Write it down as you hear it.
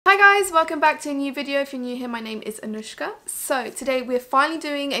guys, welcome back to a new video. If you're new here, my name is Anushka. So today we're finally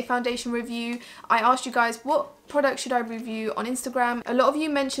doing a foundation review. I asked you guys what product should I review on Instagram. A lot of you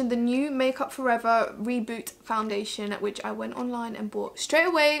mentioned the new Makeup Forever Reboot foundation, which I went online and bought straight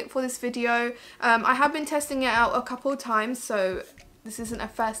away for this video. I have been testing it out a couple of times, so this isn't a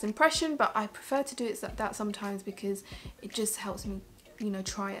first impression, but I prefer to do it like that sometimes because it just helps me, you know,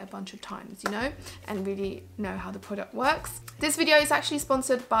 try it a bunch of times, you know, and really know how the product works. This video is actually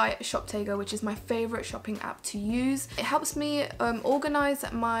sponsored by Shoptagr, which is my favorite shopping app to use. It helps me organize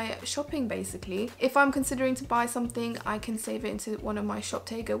my shopping basically. If I'm considering to buy something, I can save it into one of my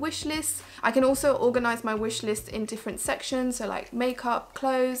Shoptagr wish lists. I can also organize my wish list in different sections, so like makeup,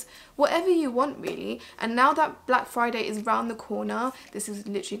 clothes, whatever you want really. And now that Black Friday is round the corner, this is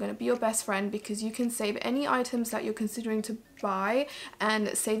literally going to be your best friend because you can save any items that you're considering to buy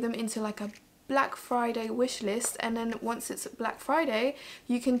and save them into like a Black Friday wish list, and then once it's Black Friday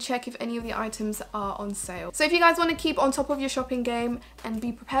you can check if any of the items are on sale. So if you guys want to keep on top of your shopping game and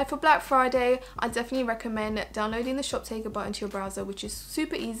be prepared for Black Friday, I definitely recommend downloading the Shoptagr button to your browser, which is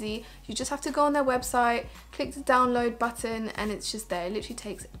super easy. You just have to go on their website, click the download button, and it's just there. It literally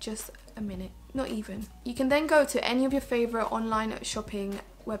takes just a minute, not even. You can then go to any of your favorite online shopping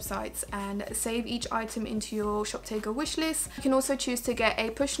websites and save each item into your Shoptagr wish list. You can also choose to get a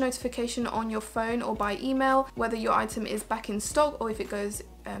push notification on your phone or by email whether your item is back in stock or if it goes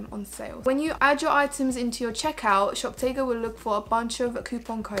on sale. When you add your items into your checkout, Shoptagr will look for a bunch of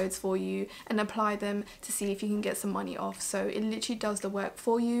coupon codes for you and apply them to see if you can get some money off. So it literally does the work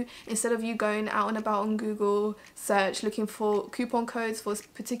for you. Instead of you going out and about on Google search looking for coupon codes for a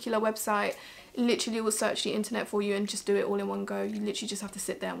particular website, it literally will search the internet for you and just do it all in one go. You literally just have to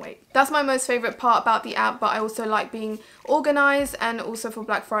sit there and wait. That's my most favorite part about the app, but I also like being organized, and also for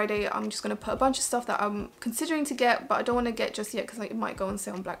Black Friday I'm just going to put a bunch of stuff that I'm considering to get but I don't want to get just yet because it might go on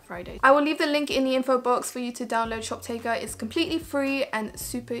sale on Black Friday. I will leave the link in the info box for you to download Shoptagr. It's completely free and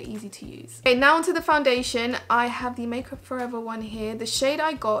super easy to use. Okay, now onto the foundation. I have the Makeup Forever one here. The shade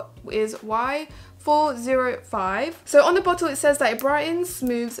I got is Y405. So on the bottle it says that it brightens,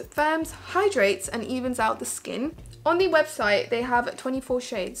 smooths, firms, hydrates and evens out the skin. On the website they have 24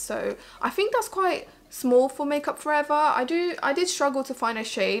 shades, so I think that's quite small for Makeup Forever. I did struggle to find a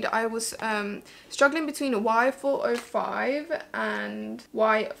shade. I was struggling between Y405 and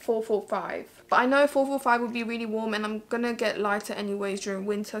Y445. But I know 445 would be really warm and I'm gonna get lighter anyways during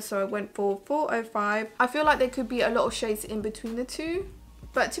winter, so I went for 405. I feel like there could be a lot of shades in between the two.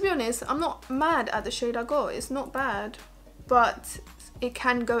 But to be honest, I'm not mad at the shade I got. It's not bad, but it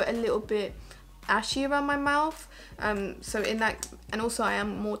can go a little bit ashy around my mouth. So in that, and also I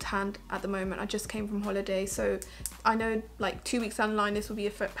am more tanned at the moment. I just came from holiday, so I know like 2 weeks down the line this will be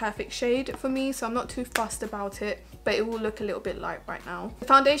a perfect shade for me, so I'm not too fussed about it, but it will look a little bit light right now. The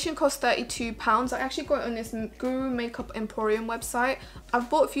foundation costs £32. I actually got it on this Guru Makeup Emporium website. I've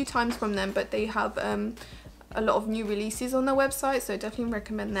bought a few times from them, but they have a lot of new releases on their website, so definitely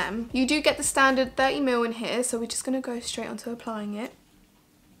recommend them. You do get the standard 30ml in here, so we're just going to go straight onto applying it.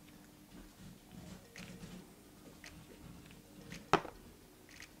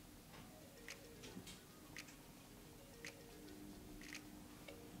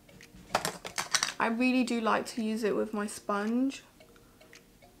 I really do like to use it with my sponge.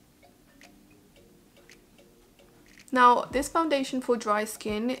 Now this foundation for dry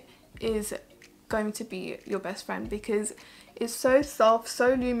skin is going to be your best friend because it's so soft,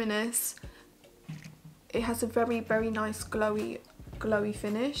 so luminous. It has a very nice glowy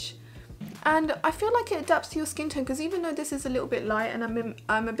finish, and I feel like it adapts to your skin tone because even though this is a little bit light and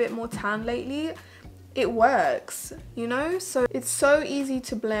I'm a bit more tan lately, it works, you know. So it's so easy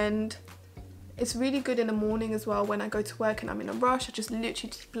to blend. It's really good in the morning as well when I go to work and I'm in a rush. I just literally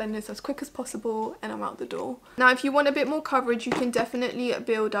just blend this as quick as possible and I'm out the door. Now if you want a bit more coverage, you can definitely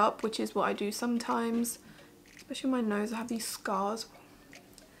build up, which is what I do sometimes. Especially my nose, I have these scars.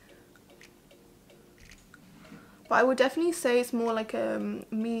 But I would definitely say it's more like a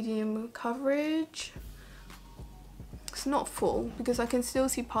medium coverage. It's not full because I can still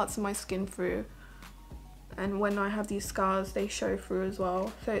see parts of my skin through. And when I have these scars, they show through as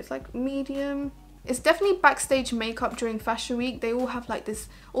well. So it's like medium. It's definitely backstage makeup during Fashion Week. They all have like this,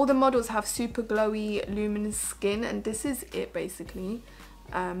 all the models have super glowy, luminous skin, and this is it basically.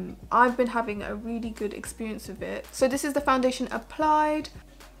 I've been having a really good experience with it. So this is the foundation applied.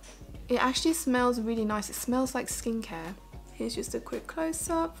 It actually smells really nice. It smells like skincare. Here's just a quick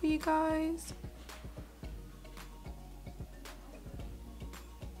close-up for you guys.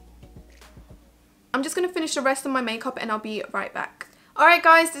 I'm just going to finish the rest of my makeup and I'll be right back. Alright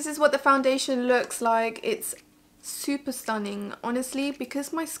guys, this is what the foundation looks like. It's super stunning, honestly,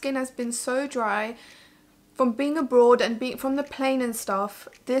 because my skin has been so dry from being abroad and being from the plane and stuff.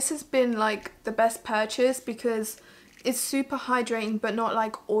 This has been like the best purchase because it's super hydrating but not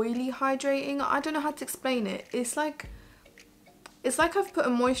like oily hydrating. I don't know how to explain it. It's like I've put a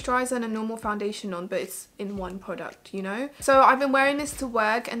moisturizer and a normal foundation on, but it's in one product, you know? So I've been wearing this to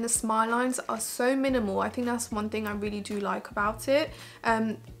work and the smile lines are so minimal. I think that's one thing I really do like about it.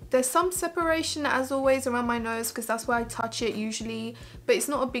 There's some separation as always around my nose because that's where I touch it usually, but it's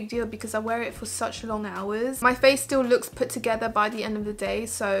not a big deal because I wear it for such long hours. My face still looks put together by the end of the day,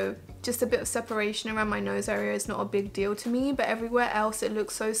 so just a bit of separation around my nose area is not a big deal to me, but everywhere else it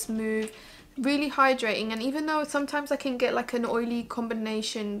looks so smooth, really hydrating. And even though sometimes I can get like an oily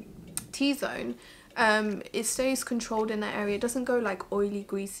combination T-zone, it stays controlled in that area. It doesn't go like oily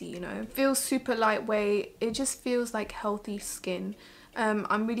greasy, you know? It feels super lightweight. It just feels like healthy skin.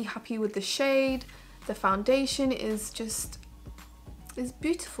 I'm really happy with the shade. The foundation is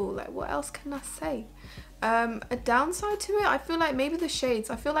beautiful. Like, what else can I say? A downside to it, I feel like maybe the shades.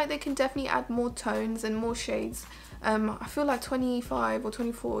 I feel like they can definitely add more tones and more shades. I feel like 25 or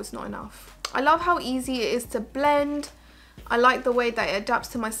 24 is not enough. I love how easy it is to blend. I like the way that it adapts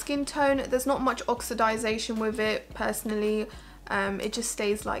to my skin tone. There's not much oxidization with it personally. It just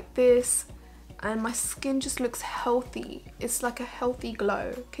stays like this. And my skin just looks healthy. It's like a healthy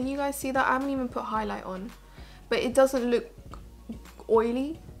glow. Can you guys see that? I haven't even put highlight on, but it doesn't look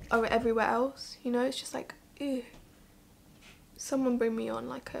oily or everywhere else, you know? It's just like, ew. Someone bring me on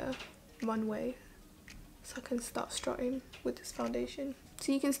like a runway so I can start strutting with this foundation.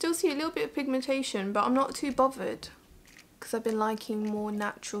 So you can still see a little bit of pigmentation, but I'm not too bothered because I've been liking more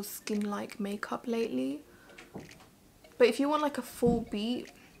natural skin-like makeup lately. But if you want like a full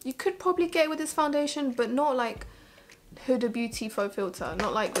beat, you could probably get it with this foundation, but not like Huda Beauty Faux Filter,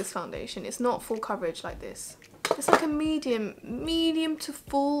 not like this foundation. It's not full coverage like this. It's like a medium to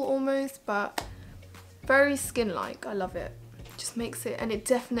full almost, but very skin-like. I love it. Just makes it, and it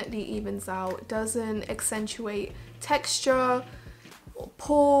definitely evens out. It doesn't accentuate texture or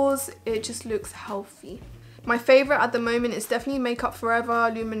pores. It just looks healthy. My favorite at the moment is definitely Makeup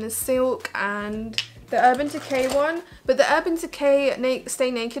Forever Luminous Silk and the Urban Decay one, but the Urban Decay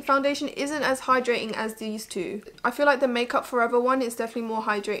Stay Naked foundation isn't as hydrating as these two. I feel like the Makeup Forever one is definitely more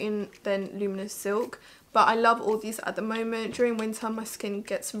hydrating than Luminous Silk, but I love all these at the moment. During winter my skin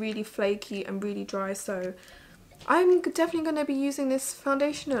gets really flaky and really dry, so I'm definitely going to be using this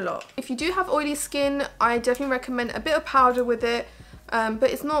foundation a lot. If you do have oily skin, I definitely recommend a bit of powder with it, but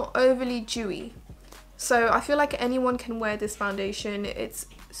it's not overly dewy. So I feel like anyone can wear this foundation. It's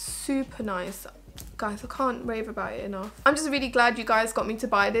super nice. Guys, I can't rave about it enough. I'm just really glad you guys got me to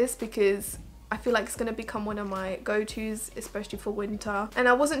buy this because I feel like it's going to become one of my go-tos, especially for winter. And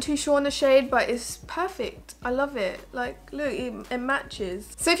I wasn't too sure on the shade, but it's perfect. I love it. Like, look, it matches.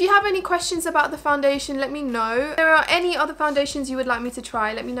 So if you have any questions about the foundation, let me know. If there are any other foundations you would like me to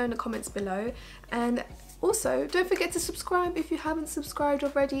try, let me know in the comments below. And also, don't forget to subscribe if you haven't subscribed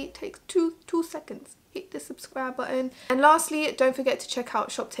already. It takes two seconds. Hit the subscribe button. And lastly, don't forget to check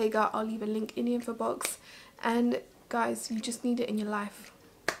out Shoptagr. I'll leave a link in the info box. And guys, you just need it in your life,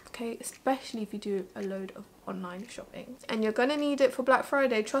 okay? Especially if you do a load of online shopping. And you're gonna need it for Black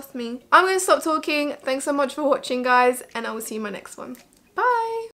Friday, trust me. I'm gonna stop talking. Thanks so much for watching, guys, and I will see you in my next one.